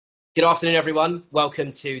Good afternoon, everyone.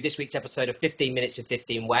 Welcome to this week's episode of 15 Minutes with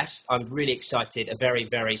 15 West. I'm really excited, a very,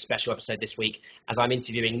 very special episode this week, as I'm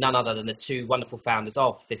interviewing none other than the two wonderful founders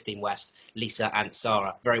of 15 West, Lisa and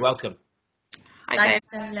Sarah. Very welcome. Hi, Thanks,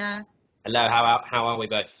 Dave. Stella. Hello, how are we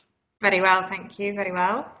both? Very well, thank you. Very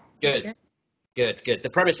well. Good. Good. The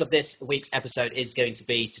premise of this week's episode is going to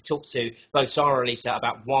be to talk to both Sarah and Lisa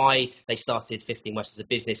about why they started 15 West as a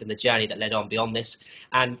business and the journey that led on beyond this.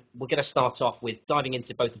 And we're going to start off with diving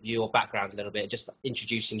into both of your backgrounds a little bit, just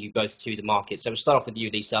introducing you both to the market. So we'll start off with you,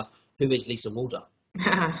 Lisa. Who is Lisa Walder?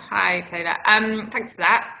 Hi, Taylor. Thanks for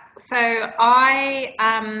that. So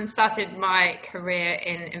I started my career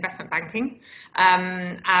in investment banking,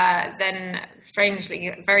 then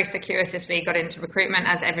strangely, very circuitously got into recruitment,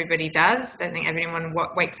 as everybody does. Don't think everyone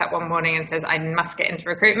wakes up one morning and says, I must get into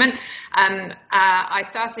recruitment. I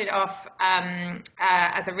started off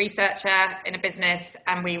as a researcher in a business,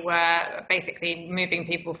 and we were basically moving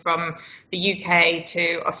people from the UK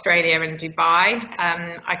to Australia and Dubai.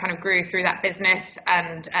 I kind of grew through that business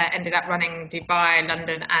and ended up running Dubai,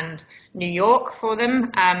 London and New York for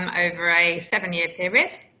them over a 7-year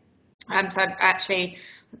period. So I've actually,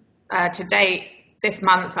 to date, this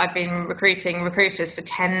month, I've been recruiting recruiters for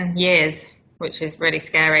 10 years, which is really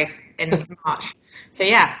scary in March. So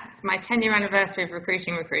yeah, it's my 10-year anniversary of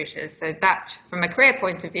recruiting recruiters. So that, from a career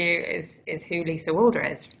point of view, is who Lisa Walder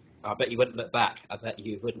is. I bet you wouldn't look back.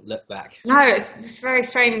 No, it's very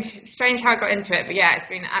strange how I got into it. But yeah, it's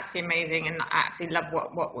been absolutely amazing, and I actually love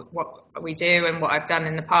what we do and what I've done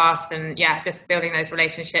in the past. And yeah, just building those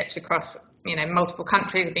relationships across multiple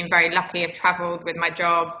countries. I've been very lucky. I've travelled with my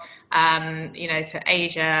job, to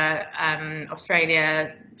Asia,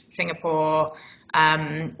 Australia, Singapore,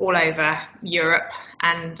 all over Europe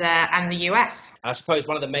and the US. I suppose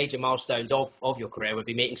one of the major milestones of your career would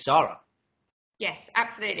be meeting Sarah. Yes,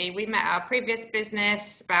 absolutely. We met our previous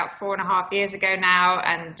business about 4.5 years ago now,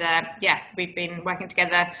 and we've been working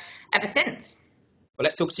together ever since. Well,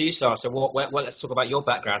 let's talk to you, Sarah. So let's talk about your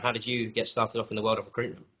background. How did you get started off in the world of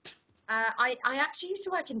recruitment? I actually used to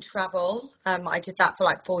work in travel. I did that for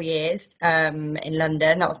like 4 years in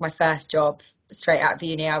London. That was my first job straight out of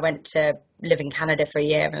uni. I went to live in Canada for a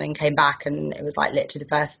year and then came back, and it was like literally the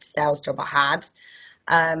first sales job I had.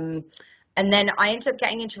 And then I ended up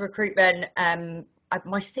getting into recruitment.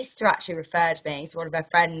 My sister actually referred me to one of her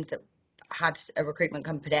friends that had a recruitment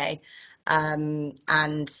company.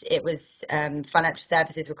 And it was financial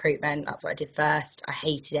services recruitment. That's what I did first. I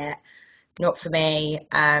hated it. Not for me.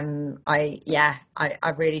 I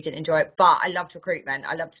really didn't enjoy it. But I loved recruitment.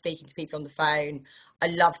 I loved speaking to people on the phone. I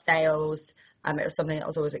love sales. It was something that I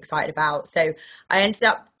was always excited about. So I ended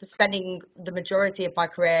up spending the majority of my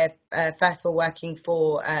career, first of all, working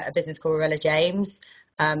for a business called Rowella James.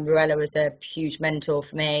 Rowella was a huge mentor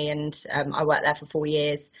for me, and I worked there for 4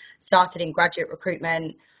 years. Started in graduate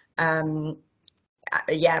recruitment, placing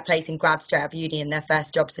grads straight out of uni in their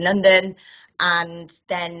first jobs in London. And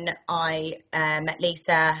then I met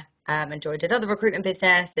Lisa and joined another recruitment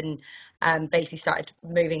business, and basically started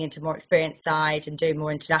moving into more experienced side and doing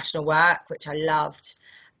more international work, which I loved.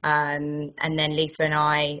 And then Lisa and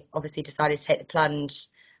I obviously decided to take the plunge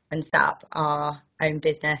and set up our own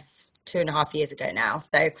business 2.5 years ago now.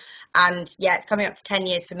 So, and yeah, it's coming up to 10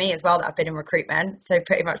 years for me as well that I've been in recruitment. So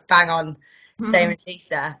pretty much bang on, same as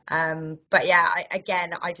Lisa. But yeah,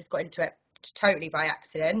 I just got into it totally by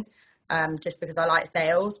accident, just because I like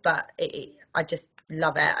sales, but I just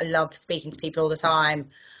love it. I love speaking to people all the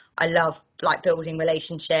time. I love like building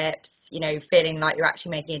relationships, feeling like you're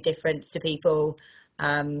actually making a difference to people.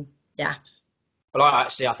 Well, I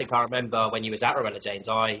think I remember when you was at Rowella James.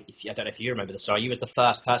 I don't know if you remember the story. You was the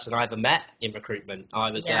first person I ever met in recruitment.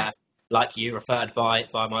 I was like you, referred by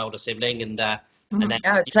my older sibling, and then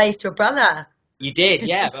placed your brother. You did,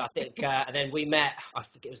 yeah. But I think, and then we met. I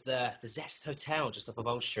think it was the Zest Hotel just off of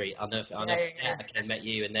Old Street. I met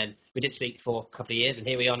you, and then we did speak for a couple of years, and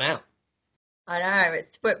here we are now. I know,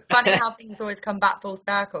 it's funny how things always come back full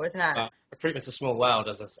circle, isn't it? Recruitment's a small world,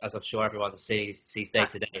 as I'm sure everyone sees day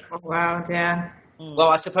to day. World, yeah. Well,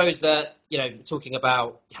 I suppose that talking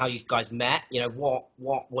about how you guys met, what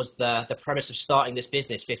was the premise of starting this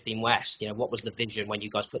business, 15 West? What was the vision when you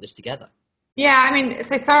guys put this together? Yeah, I mean,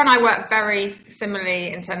 so Sarah and I work very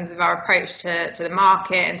similarly in terms of our approach to the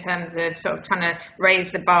market, in terms of sort of trying to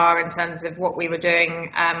raise the bar in terms of what we were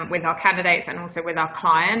doing with our candidates and also with our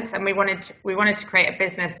clients. And we wanted to create a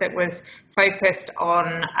business that was focused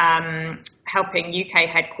on helping UK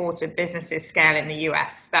headquartered businesses scale in the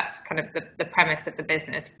US. That's kind of the premise of the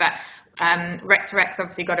business. But Rec2Rec's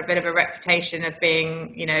obviously got a bit of a reputation of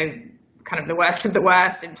being, kind of the worst of the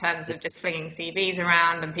worst in terms of just flinging CVs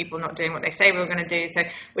around and people not doing what they say we were going to do. So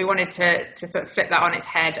we wanted to sort of flip that on its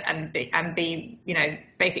head and be, you know,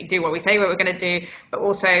 basically do what we say we were going to do, but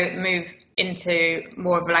also move into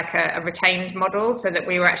more of like a retained model, so that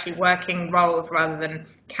we were actually working roles rather than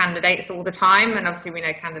candidates all the time. And obviously we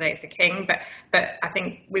know candidates are king, but I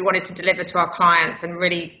think we wanted to deliver to our clients and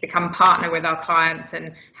really become partner with our clients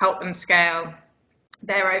and help them scale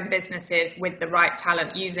their own businesses with the right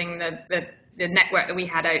talent, using the network that we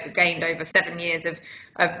had gained over 7 years of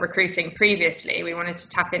recruiting previously. We wanted to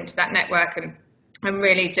tap into that network and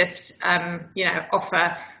really just you know,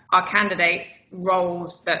 offer our candidates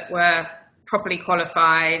roles that were properly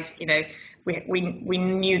qualified. You know, we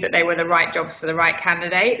knew that they were the right jobs for the right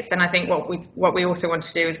candidates. And I think what we also want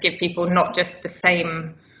to do is give people not just the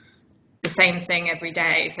same thing every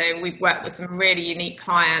day. So we've worked with some really unique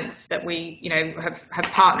clients that we, you know, have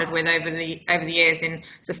partnered with over the years in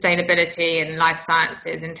sustainability and life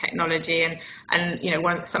sciences and technology. And you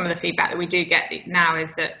know, some of the feedback that we do get now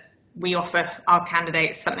is that we offer our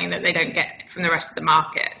candidates something that they don't get from the rest of the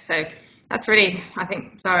market. So that's really, I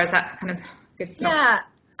think, Zara, is that kind of good stuff? Yeah.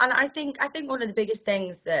 And I think one of the biggest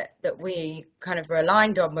things that we kind of were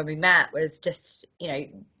aligned on when we met was just, you know,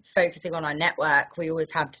 focusing on our network. We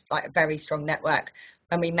always had like a very strong network.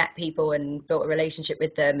 When we met people and built a relationship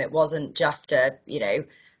with them, it wasn't just a, you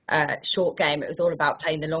know, short game. It was all about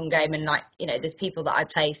playing the long game. And like, you know, there's people that I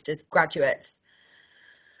placed as graduates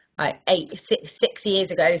like 8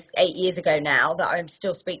 years ago now that I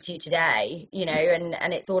still speak to you today, you know,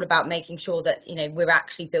 and it's all about making sure that, you know, we're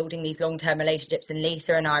actually building these long-term relationships, and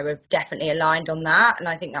Lisa and I were definitely aligned on that. And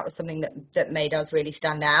I think that was something that made us really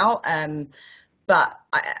stand out. But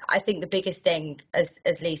I think the biggest thing, as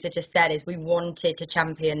Lisa just said, is we wanted to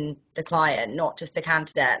champion the client, not just the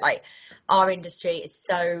candidate. Like, our industry is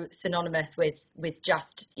so synonymous with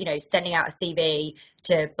just, you know, sending out a CV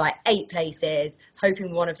to like 8 places,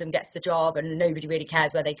 hoping one of them gets the job and nobody really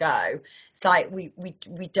cares where they go. It's like we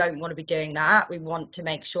don't want to be doing that. We want to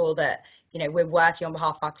make sure that, you know, we're working on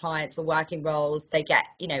behalf of our clients, we're working roles, they get,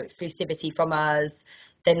 you know, exclusivity from us.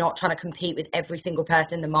 They're not trying to compete with every single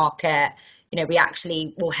person in the market. You know, we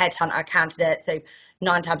actually will headhunt our candidates. So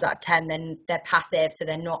 9 times out of 10, then they're passive, so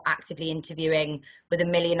they're not actively interviewing with a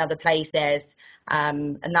million other places.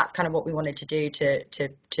 And that's kind of what we wanted to do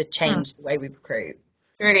to change the way we recruit.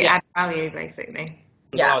 Really add value, basically.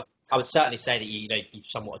 Yeah, Well, I would certainly say that you've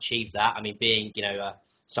somewhat achieved that. I mean, being, you know,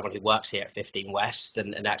 someone who works here at 15 West,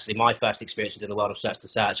 and actually my first experience within the world of search to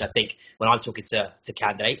search, I think when I'm talking to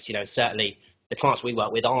candidates, you know, certainly the clients we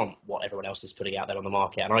work with aren't what everyone else is putting out there on the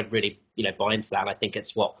market. And I really, you know, buy into that. And I think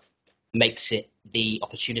it's what makes it the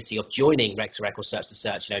opportunity of joining Rec to Rec or Search to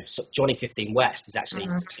Search. You know, joining 15 West is actually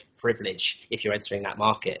a privilege if you're entering that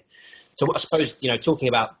market. So I suppose, you know, talking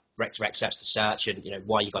about Rec to Rec, Search to Search, and, you know,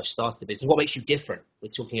 why you guys started the business, what makes you different? We're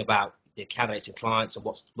talking about the candidates and clients and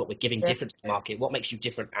what we're giving different to the market. What makes you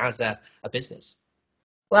different as a business?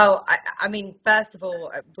 Well, I mean, first of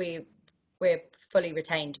all, we're fully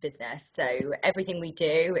retained business, so everything we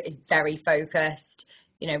do is very focused.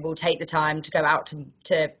 You know, we'll take the time to go out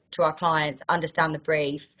to our clients, understand the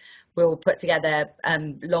brief. We'll put together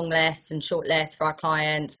long lists and short lists for our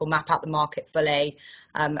clients. We'll map out the market fully,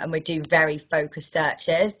 and we do very focused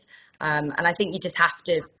searches. And I think you just have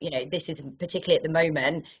to, you know, this is particularly at the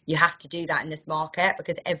moment, you have to do that in this market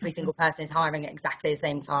because every single person is hiring at exactly the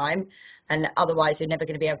same time. And otherwise, you're never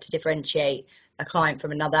going to be able to differentiate a client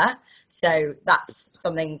from another. So that's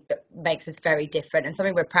something that makes us very different and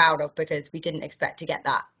something we're proud of because we didn't expect to get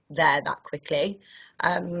that quickly.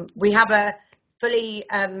 We have a fully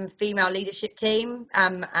female leadership team,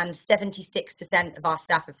 and 76% of our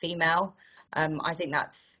staff are female. I think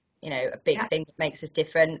that's, you know, a big thing that makes us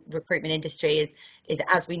different. Recruitment industry is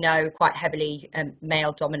as we know, quite heavily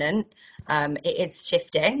male dominant. It is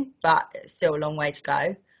shifting, but still a long way to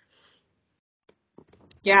go.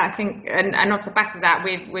 Yeah, I think, and off the back of that,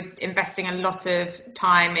 we're investing a lot of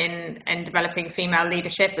time in developing female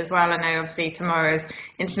leadership as well. I know obviously tomorrow is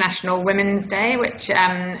International Women's Day, which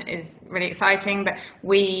is really exciting. But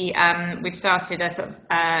we've started a sort of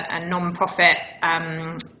a non-profit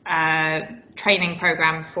training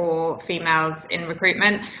program for females in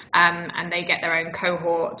recruitment, and they get their own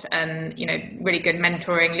cohort and, you know, really good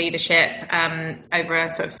mentoring leadership over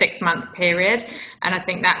a sort of 6-month period. And I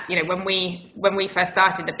think that's, you know, when we first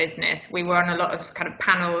started the business, we were on a lot of kind of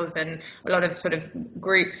panels and a lot of sort of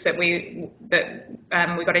groups that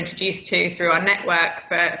we got introduced to through our network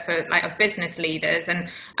for like our business leaders, and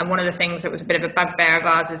one of the things that was a bit of a bugbear of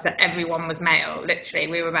ours is that everyone was male. Literally,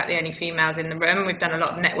 we were about the only females in the room. We've done a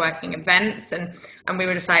lot of networking events, and we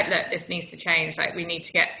were just like, look, this needs to change. Like, we need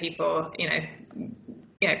to get people,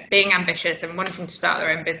 being ambitious and wanting to start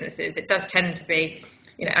their own businesses. It does tend to be,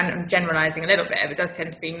 and I'm generalizing a little bit, but it does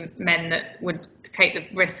tend to be men that would take the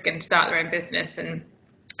risk and start their own business and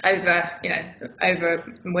over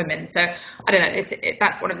women. So I don't know,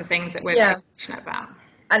 that's one of the things that we're passionate about.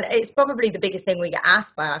 And it's probably the biggest thing we get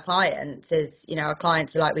asked by our clients is, our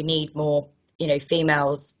clients are like, we need more,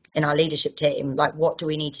 females in our leadership team. Like, what do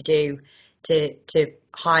we need to do to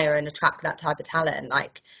hire and attract that type of talent?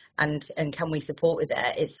 Like, and can we support with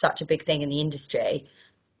it? It's such a big thing in the industry.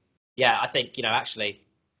 Yeah, I think, actually,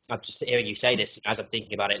 I'm just hearing you say this as I'm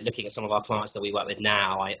thinking about it, looking at some of our clients that we work with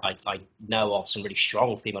now, I know of some really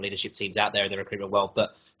strong female leadership teams out there in the recruitment world.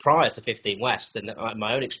 But prior to 15 West and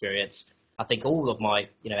my own experience, I think all of my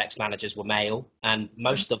ex-managers were male, and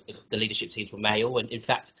most of the leadership teams were male. And in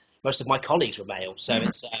fact, most of my colleagues were male. So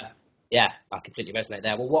it's, I completely resonate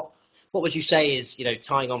there. Well, what would you say is,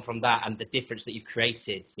 tying on from that and the difference that you've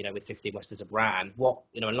created, with 15 West as a brand, what,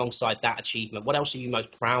 alongside that achievement, what else are you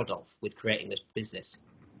most proud of with creating this business?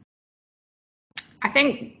 I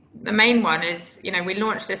think the main one is, we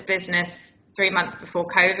launched this business 3 months before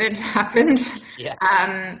COVID happened. Yeah.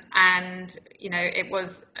 And, it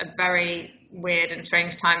was a very weird and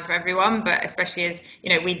strange time for everyone, but especially as,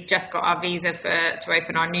 we just got our visa to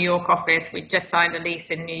open our New York office. We just signed a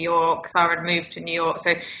lease in New York. Sarah had moved to New York.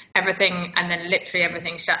 So everything, and then literally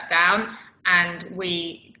everything shut down. And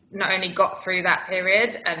we not only got through that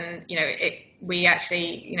period and, we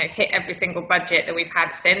actually, hit every single budget that we've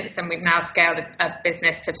had since, and we've now scaled a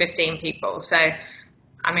business to 15 people. So,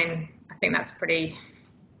 I mean, I think that's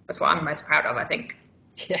what I'm most proud of, I think.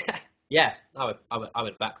 Yeah, I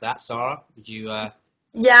would back that. Sarah, would you?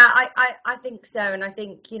 Yeah, I think so. And I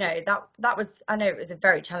think, that was, I know it was a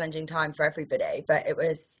very challenging time for everybody, but it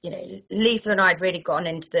was, Lisa and I had really gone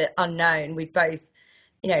into the unknown. We'd both,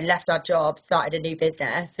 left our jobs, started a new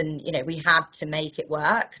business, and, we had to make it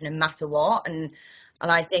work no matter what. And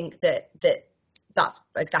I think that's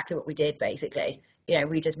exactly what we did, basically.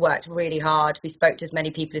 We just worked really hard. We spoke to as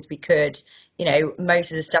many people as we could.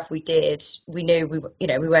 Most of the stuff we did, we knew we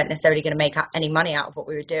weren't necessarily going to make any money out of what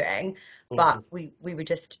we were doing, but we were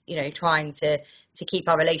just, trying to keep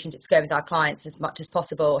our relationships going with our clients as much as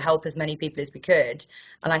possible, help as many people as we could.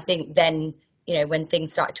 And I think then, when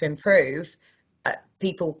things started to improve,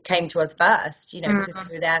 people came to us first, because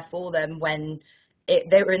we were there for them when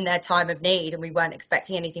they were in their time of need, and we weren't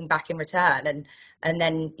expecting anything back in return. And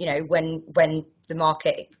then, when the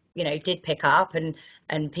market, did pick up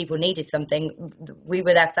and people needed something, we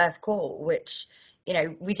were their first call, which,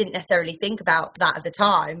 we didn't necessarily think about that at the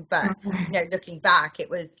time, but, looking back, it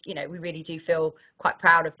was, we really do feel quite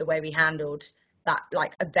proud of the way we handled that,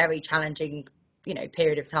 like a very challenging,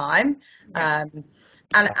 period of time.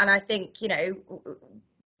 And I think,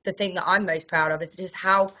 the thing that I'm most proud of is just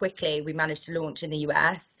how quickly we managed to launch in the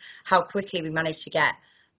US, how quickly we managed to get,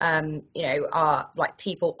 our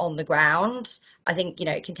people on the ground. I think,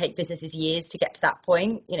 it can take businesses years to get to that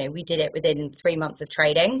point. We did it within 3 months of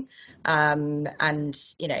trading. And,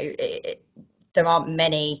 there aren't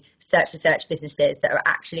many search businesses that are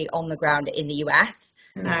actually on the ground in the US.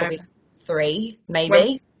 There's probably 3,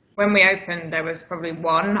 maybe. When we opened, there was probably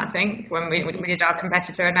 1, I think, when we did our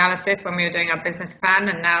competitor analysis, when we were doing our business plan,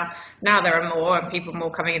 and now there are more and people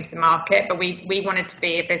more coming into the market. But we wanted to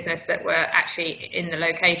be a business that were actually in the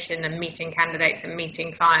location and meeting candidates and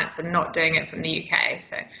meeting clients and not doing it from the UK.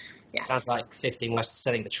 So, yeah. Sounds like 15 West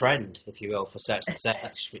setting the trend, if you will, for search to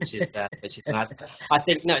search, which is nice. I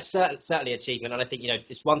think, no, it's certainly achievement. And I think,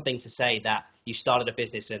 it's one thing to say that you started a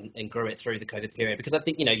business and grew it through the COVID period, because I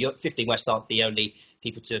think, your 15 West aren't the only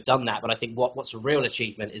people to have done that. But I think what's a real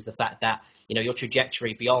achievement is the fact that, your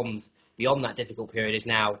trajectory beyond that difficult period is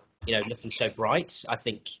now, looking so bright. I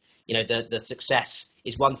think, the success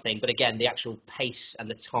is one thing, but again, the actual pace and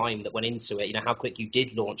the time that went into it, how quick you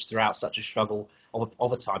did launch throughout such a struggle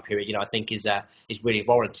of a time period, I think is really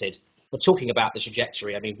warranted. But talking about the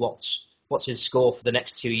trajectory, I mean, what's in score for the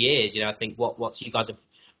next 2 years? I think what's you guys have,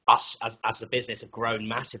 us as a business, have grown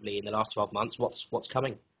massively in the last 12 months. What's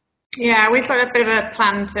coming? Yeah, we've got a bit of a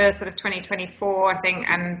plan to sort of 2024, I think,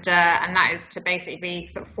 and that is to basically be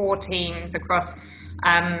sort of 4 teams across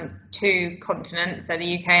 2 continents, so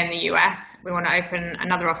the UK and the US. We want to open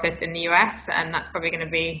another office in the US, and that's probably going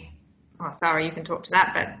to be, Sarah, you can talk to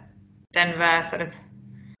that, but Denver sort of.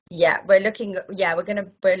 Yeah, we're looking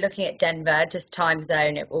at Denver, just time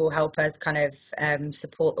zone. It will help us kind of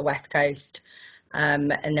support the West Coast.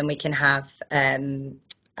 and then we can have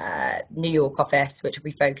New York office, which will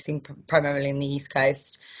be focusing primarily on the East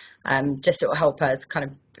Coast. Just it will help us kind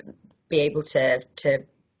of be able to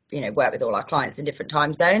work with all our clients in different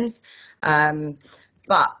time zones.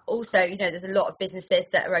 But also, there's a lot of businesses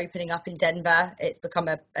that are opening up in Denver. It's become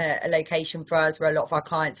a location for us where a lot of our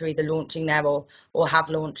clients are either launching there or have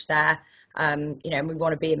launched there. And we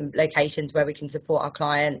want to be in locations where we can support our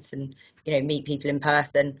clients and, meet people in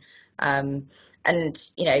person. And,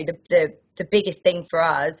 the biggest thing for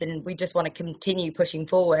us, and we just want to continue pushing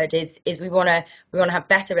forward, is we want to have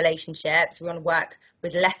better relationships. We want to work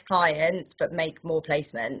with less clients, but make more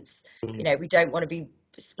placements. Mm-hmm. We don't want to be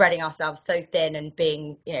spreading ourselves so thin and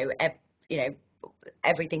being,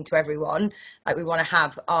 everything to everyone. Like, we want to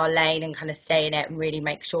have our lane and kind of stay in it and really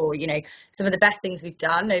make sure, some of the best things we've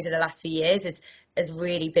done over the last few years has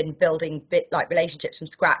really been building relationships from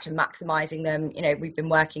scratch and maximizing them. We've been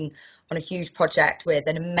working on a huge project with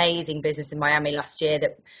an amazing business in Miami last year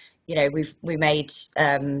that, we made,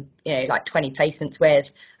 20 placements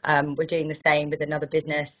with. We're doing the same with another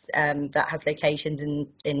business that has locations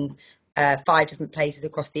in 5 different places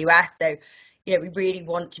across the US. So, we really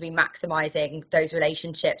want to be maximising those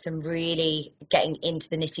relationships and really getting into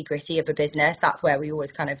the nitty gritty of a business. That's where we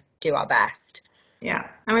always kind of do our best. Yeah,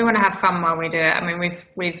 and we want to have fun while we do it. I mean, we've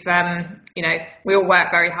we all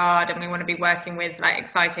work very hard, and we want to be working with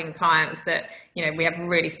exciting clients that we have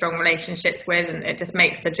really strong relationships with, and it just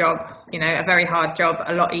makes the job, a very hard job,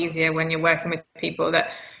 a lot easier when you're working with people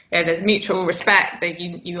that there's mutual respect, that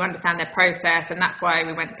you understand their process, and that's why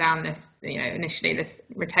we went down this, initially this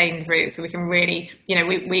retained route, so we can really,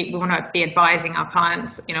 we want to be advising our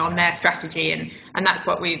clients, on their strategy, and that's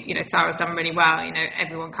what Sarah's done really well.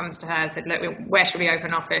 Everyone comes to her and said, look, where should we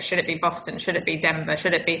open office? Should it be Boston? Should it be Denver?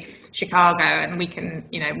 Should it be Chicago? And we can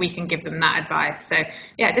give them that advice. So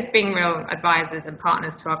yeah, just being real advisors and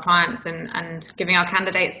partners to our clients and giving our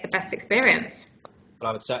candidates the best experience. Well,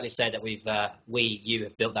 I would certainly say that you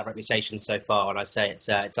have built that reputation so far, and I say it's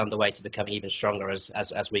underway to becoming even stronger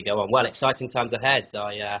as we go on. Well, exciting times ahead.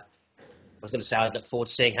 I was going to say I'd look forward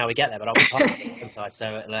to seeing how we get there, but I'll be part of it,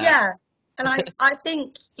 so yeah. And I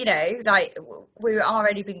think, we have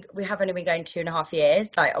only been going 2.5 years.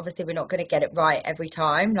 Obviously we're not going to get it right every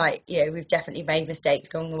time. We've definitely made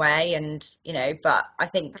mistakes along the way, and, but I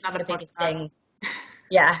think the biggest thing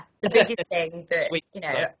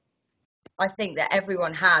that, I think that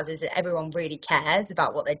everyone has is that everyone really cares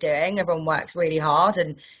about what they're doing. Everyone works really hard,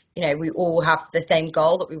 and, we all have the same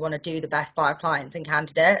goal, that we want to do the best by our clients and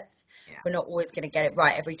candidates. Yeah. We're not always going to get it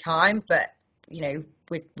right every time, but,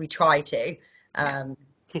 we try to.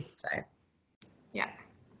 So. Yeah.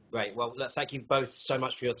 Great. Well, look, thank you both so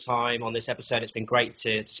much for your time on this episode. It's been great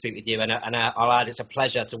to speak with you, and I'll add, it's a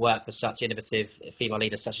pleasure to work for such innovative female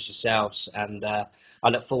leaders such as yourselves, and I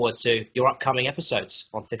look forward to your upcoming episodes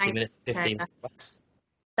on 15 Minutes West.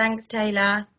 Thanks, Taylor.